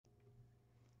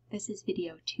This is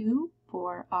video 2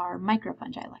 for our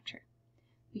microfungi lecture.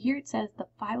 Here it says the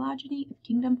phylogeny of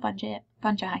kingdom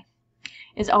fungi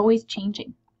is always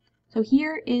changing. So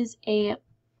here is a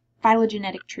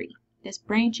phylogenetic tree, this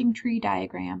branching tree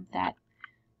diagram that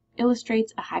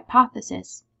illustrates a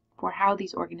hypothesis for how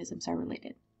these organisms are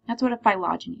related. That's what a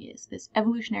phylogeny is, this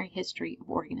evolutionary history of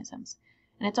organisms.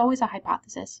 And it's always a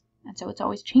hypothesis, and so it's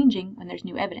always changing when there's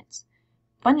new evidence.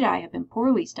 Fungi have been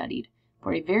poorly studied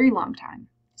for a very long time.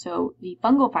 So the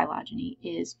fungal phylogeny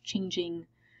is changing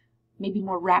maybe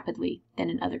more rapidly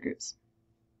than in other groups.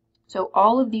 So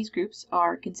all of these groups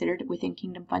are considered within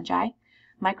kingdom fungi.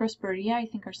 Microsporidia, I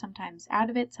think, are sometimes out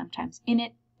of it, sometimes in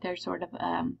it. They're sort of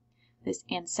this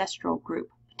ancestral group,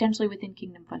 potentially within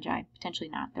kingdom fungi, potentially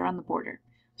not. They're on the border,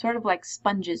 sort of like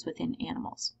sponges within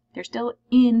animals. They're still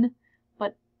in,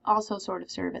 but also sort of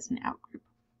serve as an outgroup.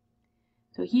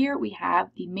 So here we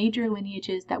have the major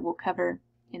lineages that we'll cover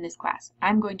in this class.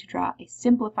 I'm going to draw a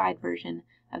simplified version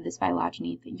of this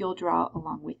phylogeny that you'll draw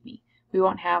along with me. We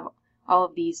won't have all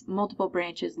of these multiple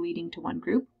branches leading to one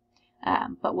group,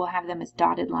 but we'll have them as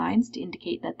dotted lines to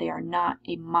indicate that they are not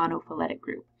a monophyletic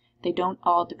group. They don't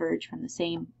all diverge from the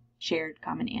same shared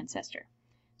common ancestor.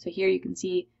 So here you can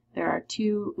see there are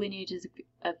two lineages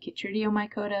of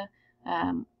Chytridiomycota,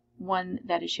 one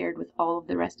that is shared with all of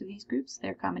the rest of these groups,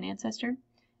 their common ancestor,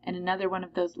 and another one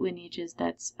of those lineages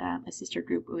that's a sister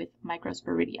group with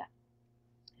Microsporidia.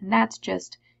 And that's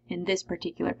just in this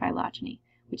particular phylogeny,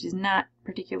 which is not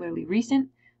particularly recent,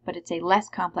 but it's a less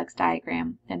complex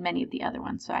diagram than many of the other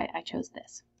ones, so I chose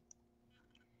this.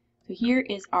 So here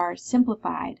is our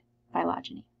simplified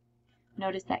phylogeny.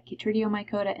 Notice that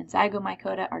Chytridiomycota and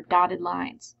Zygomycota are dotted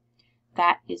lines.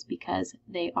 That is because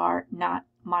they are not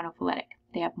monophyletic.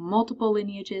 They have multiple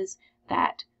lineages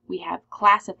that we have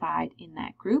classified in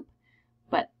that group,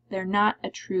 but they're not a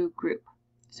true group.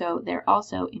 So they're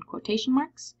also in quotation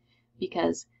marks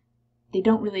because they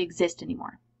don't really exist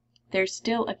anymore. There's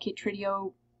still a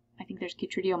I think there's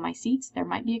Chytridiomycetes. There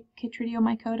might be a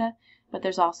Chytridiomycota, but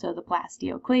there's also the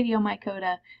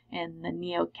Plastiocladiomycota and the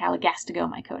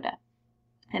Neocaligastagomycota.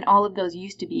 And all of those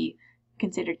used to be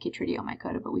considered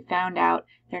Chytridiomycota, but we found out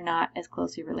they're not as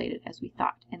closely related as we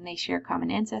thought, and they share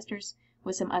common ancestors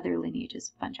with some other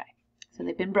lineages of fungi. So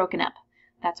they've been broken up.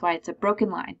 That's why it's a broken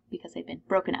line, because they've been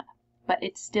broken up. But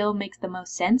it still makes the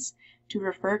most sense to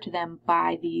refer to them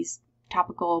by these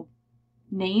topical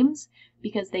names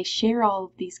because they share all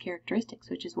of these characteristics,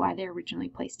 which is why they're originally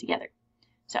placed together.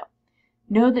 So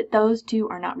know that those two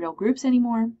are not real groups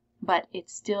anymore, but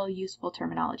it's still useful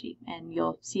terminology, and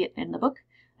you'll see it in the book,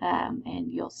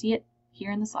 and you'll see it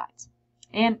here in the slides.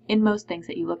 And in most things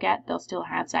that you look at, they'll still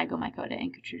have Zygomycota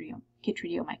and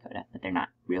Chytridiomycota, but they're not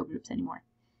real groups anymore.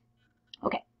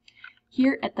 Okay,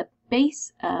 here at the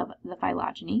base of the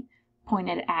phylogeny,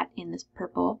 pointed at in this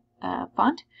purple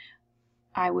font,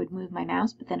 I would move my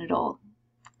mouse, but then it'll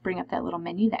bring up that little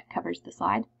menu that covers the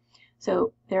slide.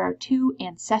 So there are two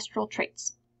ancestral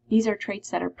traits. These are traits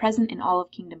that are present in all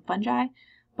of kingdom fungi,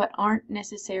 but aren't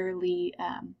necessarily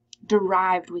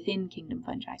derived within kingdom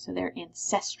fungi, so they're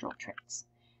ancestral traits.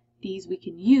 These we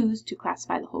can use to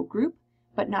classify the whole group,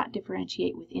 but not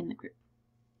differentiate within the group.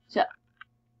 So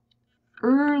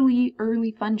early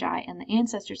fungi and the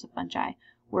ancestors of fungi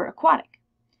were aquatic,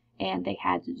 and they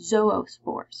had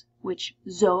zoospores, which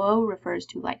zoo refers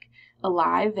to like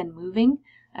alive and moving.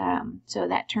 So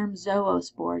that term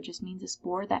zoospore just means a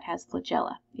spore that has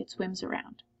flagella. It swims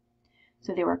around.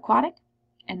 So they were aquatic,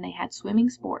 and they had swimming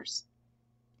spores.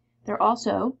 They're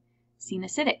also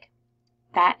cenocytic.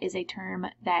 That is a term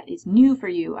that is new for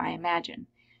you, I imagine.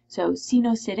 So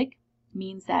cenocytic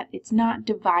means that it's not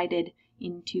divided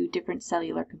into different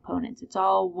cellular components. It's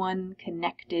all one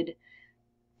connected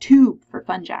tube for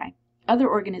fungi. Other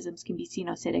organisms can be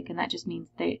cenocytic, and that just means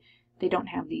they don't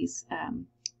have these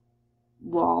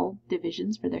wall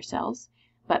divisions for their cells.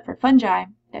 But for fungi,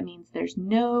 that means there's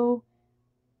no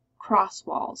cross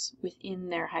walls within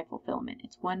their hyphal filament.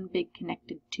 It's one big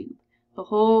connected tube. The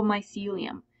whole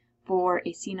mycelium for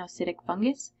a cenocytic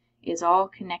fungus is all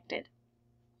connected.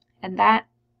 And that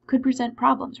could present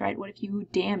problems, right? What if you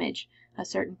damage a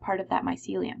certain part of that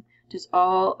mycelium? Does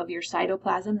all of your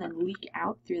cytoplasm then leak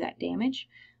out through that damage?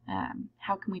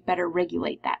 How can we better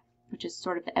regulate that, which is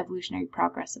sort of the evolutionary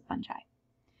progress of fungi?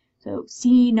 So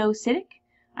cenocytic,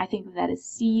 I think of that as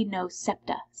see no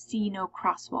septa, see no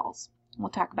cross walls. We'll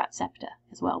talk about septa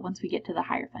as well once we get to the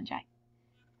higher fungi.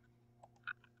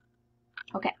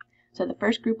 Okay, so the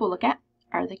first group we'll look at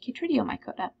are the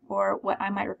Chytridiomycota, or what I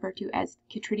might refer to as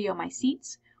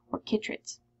Chytridiomycetes or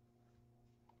chytrids.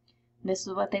 This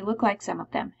is what they look like. Some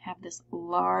of them have this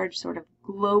large sort of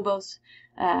globose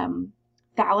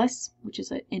thallus, which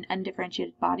is an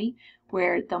undifferentiated body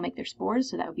where they'll make their spores,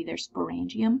 so that would be their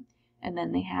sporangium. And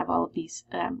then they have all of these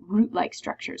root-like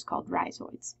structures called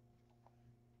rhizoids.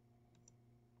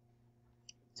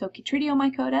 So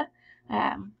Chytridiomycota,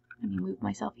 let me move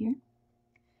myself here,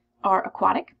 are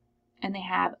aquatic, and they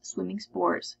have swimming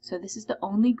spores. So this is the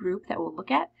only group that we'll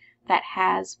look at that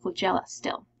has flagella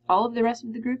still. All of the rest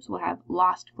of the groups will have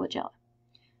lost flagella.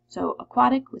 So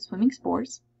aquatic with swimming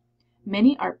spores.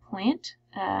 Many are plant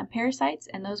parasites,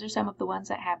 and those are some of the ones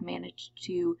that have managed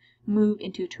to move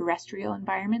into terrestrial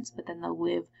environments, but then they'll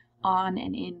live on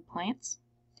and in plants.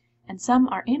 And some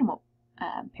are animal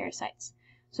parasites.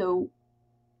 So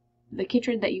the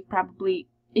chytrid that you've probably,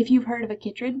 if you've heard of a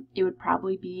chytrid, it would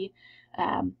probably be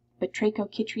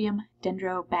Batrachochytrium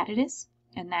dendrobatidis,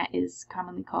 and that is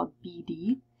commonly called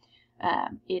BD.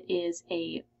 It is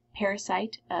a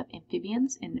parasite of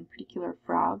amphibians, and in particular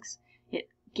frogs. It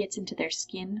gets into their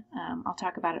skin. I'll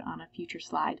talk about it on a future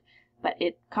slide, but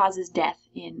it causes death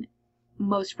in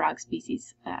most frog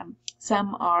species.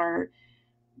 Some are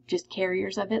just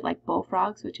carriers of it, like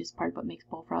bullfrogs, which is part of what makes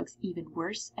bullfrogs even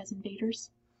worse as invaders.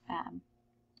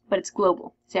 But it's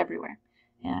global, it's everywhere,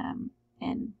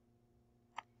 and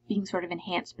being sort of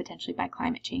enhanced potentially by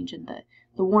climate change and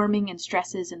the warming and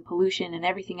stresses and pollution and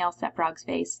everything else that frogs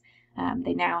face.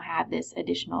 They now have this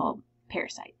additional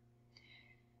parasite.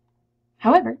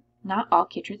 However, not all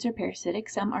chytrids are parasitic.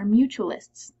 Some are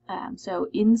mutualists. So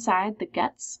inside the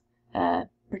guts,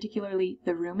 particularly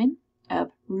the rumen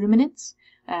of ruminants,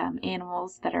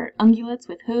 animals that are ungulates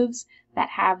with hooves that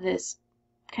have this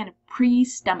kind of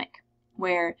pre-stomach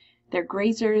where they're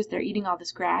grazers, they're eating all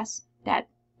this grass that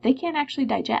they can't actually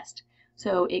digest.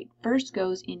 So it first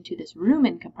goes into this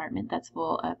rumen compartment that's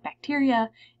full of bacteria,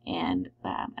 and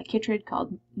a chytrid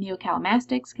called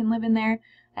Neocalamastics can live in there.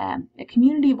 A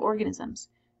community of organisms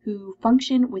who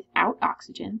function without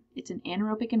oxygen. It's an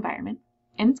anaerobic environment,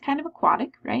 and it's kind of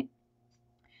aquatic, right?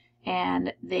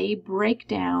 And they break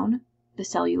down the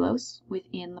cellulose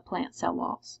within the plant cell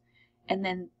walls. And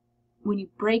then when you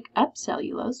break up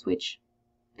cellulose, which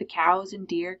the cows and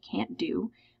deer can't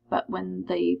do, but when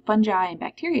the fungi and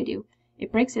bacteria do,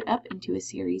 it breaks it up into a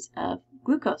series of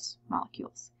glucose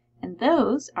molecules. And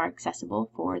those are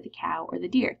accessible for the cow or the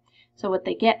deer. So what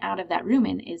they get out of that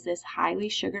rumen is this highly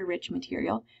sugar-rich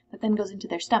material that then goes into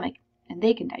their stomach and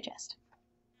they can digest.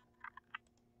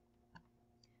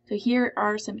 So here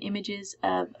are some images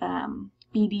of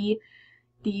BD.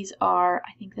 These are,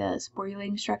 I think, the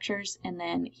sporulating structures, and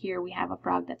then here we have a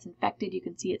frog that's infected. You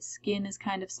can see its skin is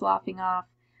kind of sloughing off.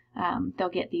 They'll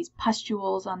get these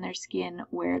pustules on their skin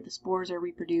where the spores are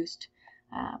reproduced.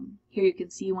 Here you can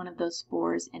see one of those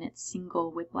spores in its single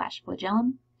whiplash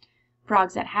flagellum.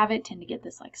 Frogs that have it tend to get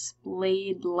this like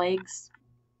splayed legs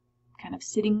kind of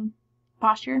sitting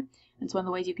posture. It's one of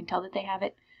the ways you can tell that they have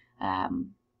it.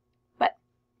 But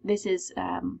this is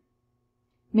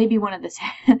maybe one of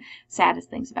the saddest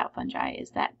things about fungi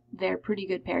is that they're pretty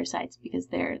good parasites because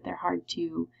they're hard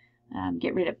to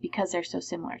get rid of because they're so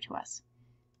similar to us.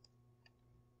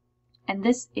 And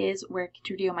this is where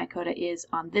Chytridiomycota is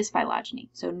on this phylogeny.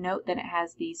 So note that it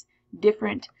has these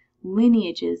different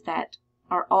lineages that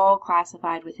are all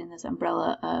classified within this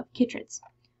umbrella of chytrids.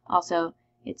 Also,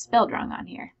 it's spelled wrong on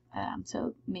here.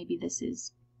 So maybe this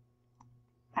is,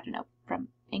 I don't know, from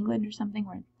England or something,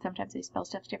 where sometimes they spell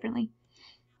stuff differently.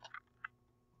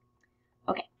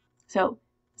 Okay, so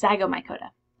Zygomycota.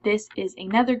 This is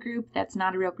another group that's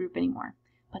not a real group anymore.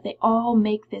 But they all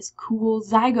make this cool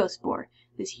zygospore,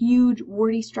 this huge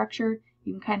warty structure.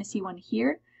 You can kind of see one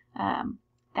here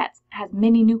that has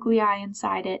many nuclei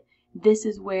inside it. This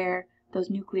is where those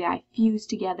nuclei fuse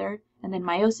together, and then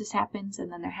meiosis happens,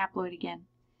 and then they're haploid again.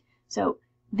 So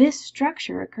this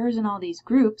structure occurs in all these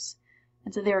groups,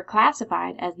 and so they were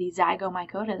classified as the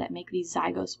Zygomycota that make these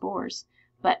zygospores,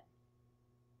 but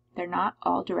they're not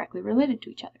all directly related to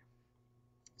each other.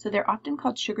 So they're often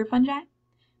called sugar fungi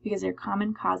because they're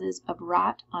common causes of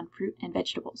rot on fruit and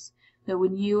vegetables. So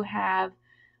when you have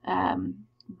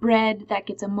bread that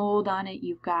gets a mold on it,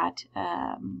 you've got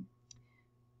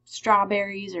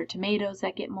strawberries or tomatoes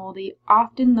that get moldy.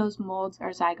 Often those molds are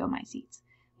zygomycetes.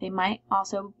 They might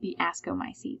also be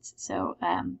ascomycetes. So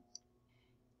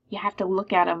you have to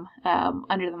look at them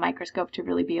under the microscope to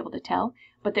really be able to tell.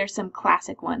 But there's some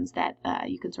classic ones that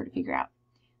you can sort of figure out.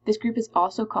 This group is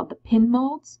also called the pin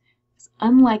molds.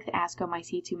 Unlike the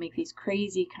ascomycetes, who make these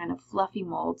crazy kind of fluffy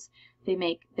molds, they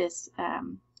make this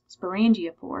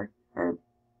sporangiophore, or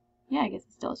yeah, I guess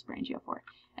it's still a sporangiophore,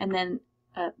 and then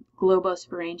a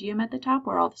globosporangium at the top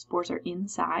where all the spores are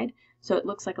inside, so it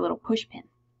looks like a little push pin.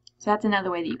 So that's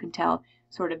another way that you can tell,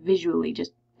 sort of visually,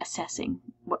 just assessing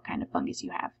what kind of fungus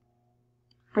you have.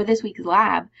 For this week's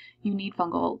lab, you need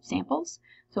fungal samples,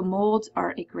 so molds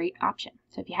are a great option.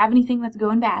 So if you have anything that's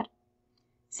going bad,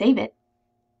 save it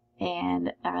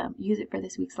and use it for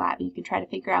this week's lab. You can try to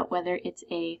figure out whether it's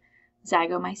a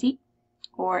zygomycete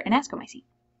or an ascomycete.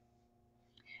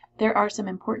 There are some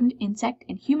important insect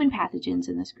and human pathogens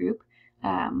in this group.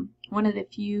 One of the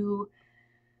few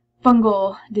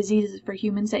fungal diseases for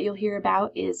humans that you'll hear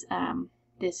about is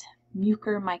this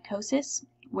mucormycosis,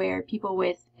 where people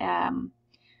with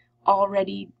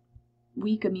already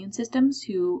weak immune systems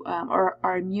who are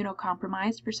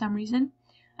immunocompromised for some reason,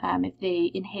 if they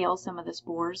inhale some of the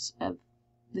spores of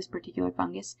this particular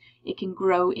fungus, it can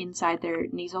grow inside their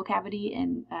nasal cavity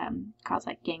and cause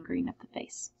like gangrene of the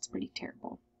face. It's pretty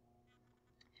terrible.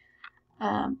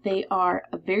 They are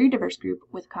a very diverse group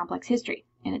with complex history,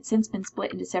 and it's since been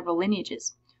split into several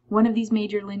lineages. One of these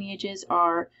major lineages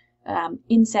are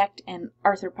insect and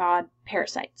arthropod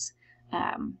parasites.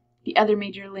 The other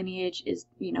major lineage is,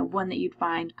 one that you'd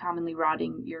find commonly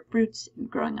rotting your fruits and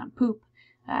growing on poop.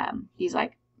 These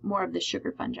like more of the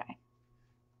sugar fungi.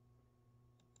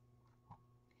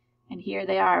 And here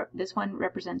they are. This one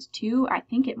represents 2. I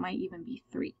think it might even be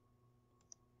 3.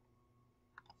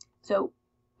 So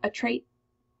a trait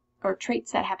or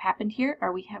traits that have happened here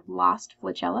are we have lost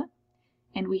flagella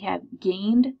and we have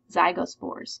gained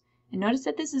zygospores. And notice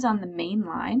that this is on the main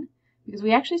line because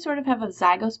we actually sort of have a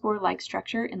zygospore-like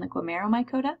structure in the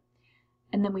glomeromycota,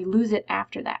 and then we lose it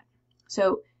after that.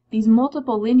 So these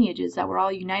multiple lineages that were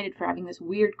all united for having this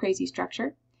weird, crazy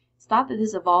structure, it's thought that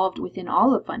this evolved within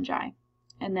all of fungi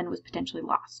and then was potentially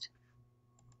lost.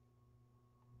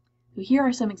 So here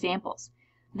are some examples.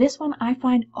 This one I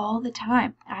find all the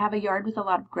time. I have a yard with a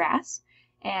lot of grass,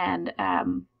 and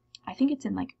I think it's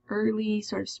in like early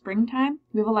sort of springtime.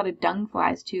 We have a lot of dung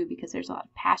flies too because there's a lot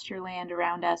of pasture land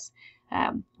around us.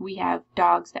 We have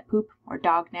dogs that poop, or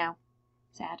dog now,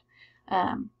 sad.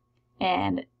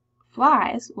 And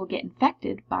flies will get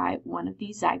infected by one of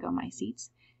these zygomycetes,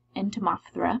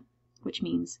 Entomoptera, which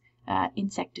means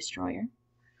insect destroyer.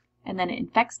 And then it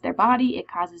infects their body. It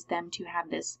causes them to have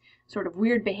this sort of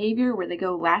weird behavior where they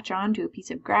go latch on to a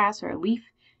piece of grass or a leaf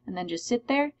and then just sit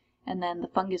there. And then the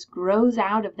fungus grows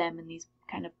out of them in these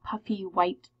kind of puffy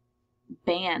white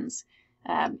bands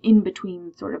in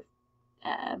between sort of,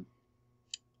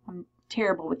 I'm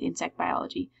terrible with insect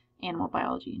biology, animal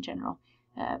biology in general,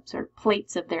 sort of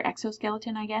plates of their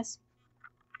exoskeleton, I guess.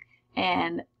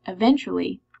 And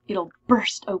eventually it'll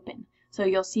burst open. So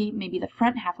you'll see maybe the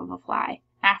front half of a fly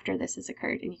after this has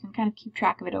occurred, and you can kind of keep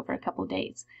track of it over a couple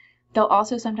days. They'll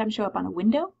also sometimes show up on a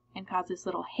window and cause this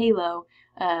little halo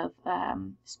of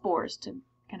spores to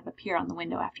kind of appear on the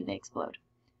window after they explode.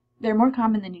 They're more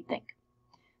common than you'd think.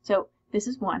 So this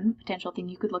is one potential thing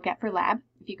you could look at for lab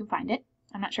if you can find it.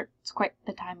 I'm not sure it's quite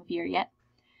the time of year yet.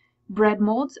 Bread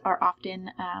molds are often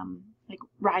like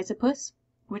rhizopus,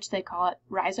 which they call it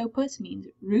rhizopus, means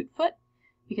root foot,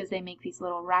 because they make these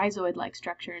little rhizoid-like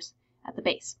structures at the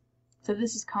base. So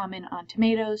this is common on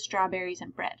tomatoes, strawberries,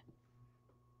 and bread.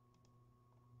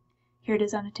 Here it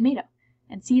is on a tomato.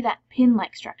 And see that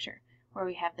pin-like structure where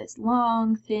we have this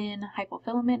long, thin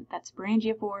hypofilament, that's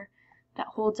sporangiophore, that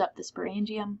holds up the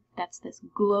sporangium. That's this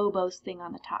globose thing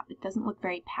on the top. It doesn't look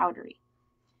very powdery.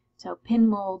 So pin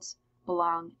molds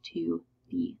belong to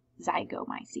the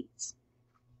zygomycetes.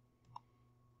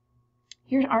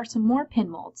 Here are some more pin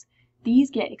molds.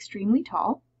 These get extremely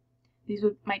tall. These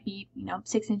might be,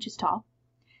 6 inches tall.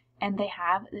 And they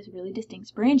have this really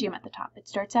distinct sporangium at the top. It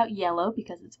starts out yellow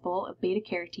because it's full of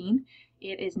beta-carotene.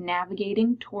 It is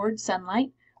navigating towards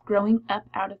sunlight, growing up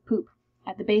out of poop.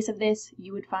 At the base of this,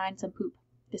 you would find some poop.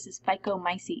 This is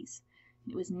Phycomyces.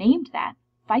 It was named that.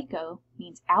 Phyco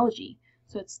means algae,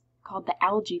 so it's called the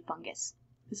algae fungus.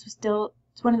 It's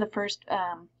one of the first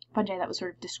fungi that was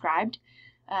sort of described.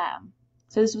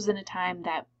 So this was in a time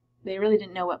that they really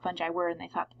didn't know what fungi were, and they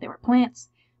thought that they were plants,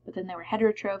 but then they were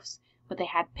heterotrophs, but they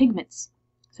had pigments.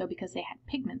 So because they had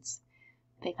pigments,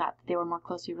 they thought that they were more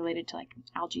closely related to like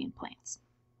algae and plants.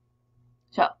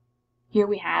 So here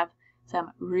we have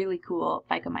some really cool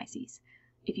Phycomyces.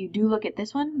 If you do look at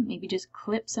this one, maybe just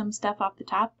clip some stuff off the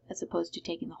top as opposed to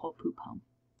taking the whole poop home.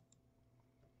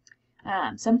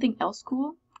 Something else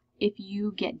cool, if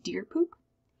you get deer poop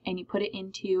and you put it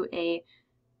into a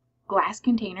glass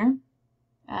container,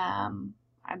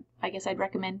 I guess I'd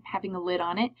recommend having a lid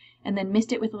on it and then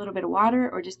mist it with a little bit of water,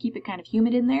 or just keep it kind of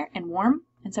humid in there and warm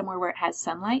and somewhere where it has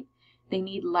sunlight. They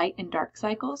need light and dark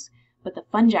cycles, but the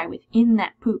fungi within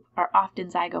that poop are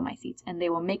often zygomycetes, and they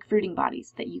will make fruiting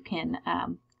bodies that you can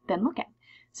then look at.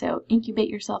 So incubate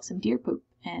yourself some deer poop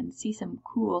and see some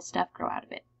cool stuff grow out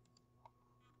of it.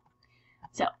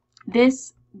 So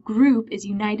this group is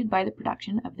united by the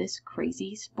production of this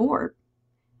crazy spore.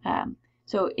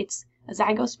 So it's a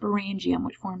zygosporangium,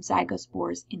 which forms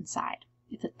zygospores inside.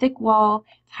 It's a thick wall,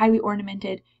 it's highly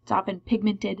ornamented, it's often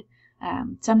pigmented.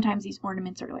 Sometimes these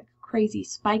ornaments are like crazy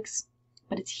spikes,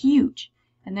 but it's huge.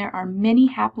 And there are many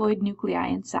haploid nuclei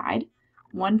inside,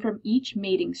 one from each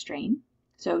mating strain.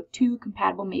 So 2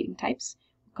 compatible mating types,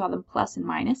 we call them plus and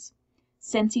minus,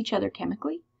 sense each other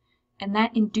chemically, and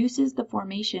that induces the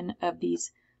formation of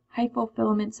these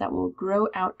hypophilaments that will grow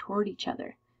out toward each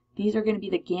other. These are going to be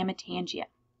the gametangia,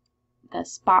 the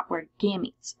spot where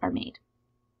gametes are made.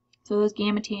 So those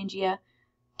gametangia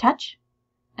touch,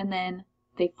 and then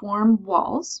they form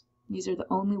walls. These are the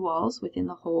only walls within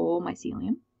the whole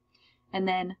mycelium. And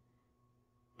then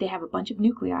they have a bunch of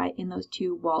nuclei in those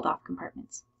 2 walled off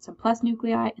compartments. Some plus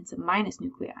nuclei and some minus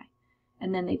nuclei.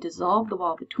 And then they dissolve the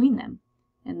wall between them,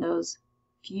 and those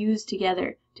fuse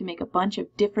together to make a bunch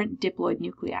of different diploid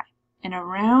nuclei. And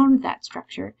around that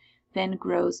structure then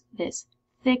grows this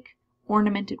thick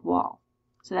ornamented wall.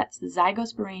 So that's the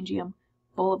zygosporangium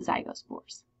full of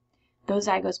zygospores. Those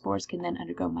zygospores can then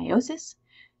undergo meiosis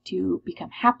to become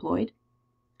haploid,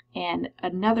 and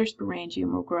another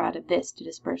sporangium will grow out of this to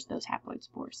disperse those haploid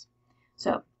spores.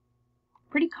 So,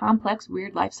 pretty complex,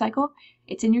 weird life cycle.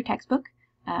 It's in your textbook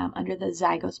under the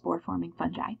zygospore forming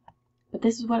fungi. But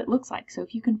this is what it looks like. So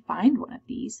if you can find one of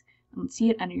these and see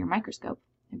it under your microscope,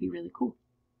 it'd be really cool.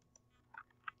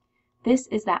 This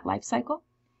is that life cycle.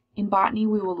 In botany,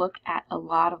 we will look at a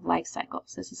lot of life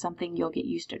cycles. This is something you'll get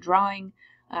used to drawing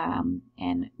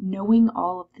and knowing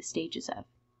all of the stages of.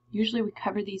 Usually we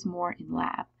cover these more in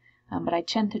lab, but I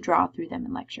tend to draw through them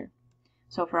in lecture.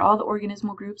 So for all the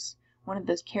organismal groups, one of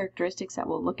those characteristics that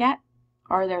we'll look at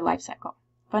are their life cycle.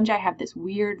 Fungi have this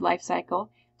weird life cycle.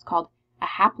 It's called a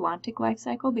haplontic life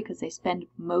cycle because they spend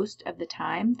most of the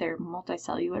time, their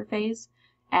multicellular phase,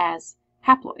 as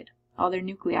haploid. All their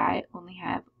nuclei only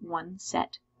have 1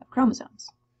 set of chromosomes.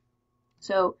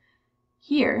 So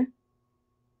here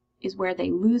is where they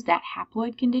lose that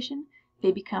haploid condition.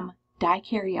 They become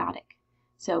dikaryotic.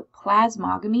 So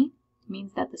plasmogamy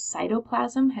means that the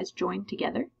cytoplasm has joined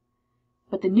together,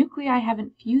 but the nuclei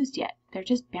haven't fused yet. They're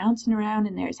just bouncing around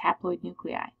in there as haploid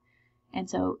nuclei. And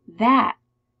so that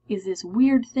is this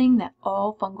weird thing that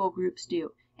all fungal groups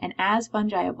do. And as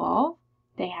fungi evolve,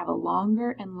 they have a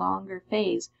longer and longer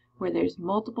phase where there's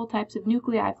multiple types of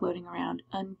nuclei floating around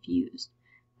unfused.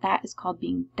 That is called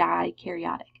being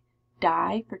dikaryotic.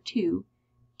 Di for 2,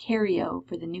 karyo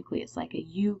for the nucleus, like a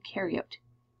eukaryote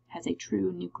has a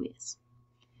true nucleus.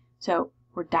 So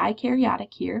we're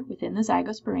dikaryotic here within the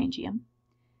zygosporangium,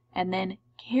 and then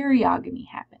karyogamy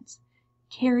happens.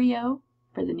 Karyo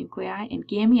for the nuclei, and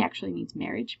gamy actually means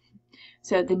marriage.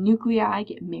 So the nuclei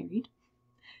get married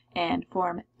and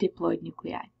form diploid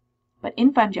nuclei. But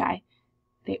in fungi,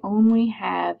 they only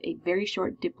have a very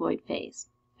short diploid phase.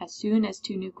 As soon as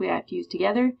 2 nuclei fuse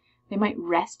together, they might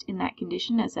rest in that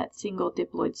condition as that single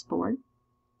diploid spore,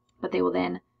 but they will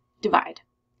then divide.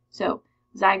 So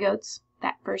zygotes,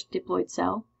 that first diploid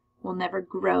cell, will never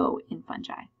grow in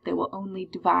fungi. They will only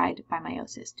divide by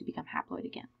meiosis to become haploid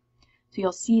again. So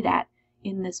you'll see that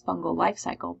in this fungal life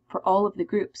cycle for all of the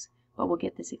groups, but we'll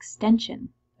get this extension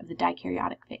of the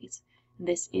dikaryotic phase. And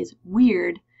this is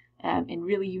weird and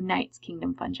really unites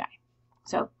kingdom fungi.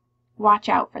 So watch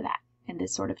out for that and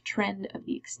this sort of trend of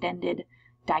the extended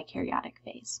dikaryotic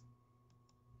phase.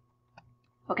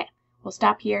 Okay, we'll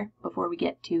stop here before we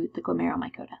get to the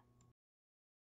glomeromycota.